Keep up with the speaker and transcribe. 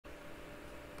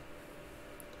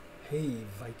Hey,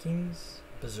 Vikings,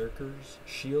 Berserkers,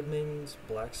 Shield Maidens,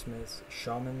 Blacksmiths,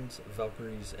 Shamans,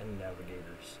 Valkyries, and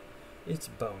Navigators. It's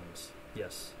Bones.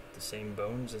 Yes, the same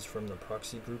Bones as from the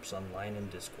proxy groups online and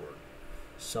Discord.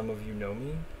 Some of you know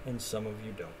me, and some of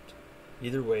you don't.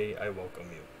 Either way, I welcome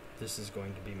you. This is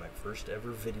going to be my first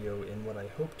ever video in what I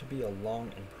hope to be a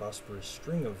long and prosperous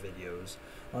string of videos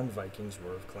on Vikings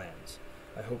War of Clans.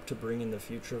 I hope to bring in the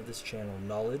future of this channel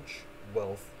knowledge,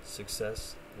 wealth,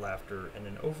 success, laughter, and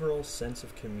an overall sense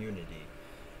of community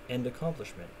and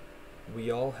accomplishment.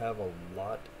 We all have a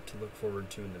lot to look forward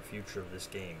to in the future of this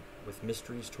game, with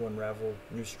mysteries to unravel,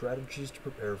 new strategies to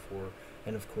prepare for,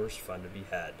 and of course fun to be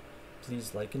had.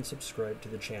 Please like and subscribe to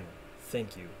the channel.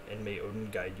 Thank you, and may Odin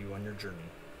guide you on your journey.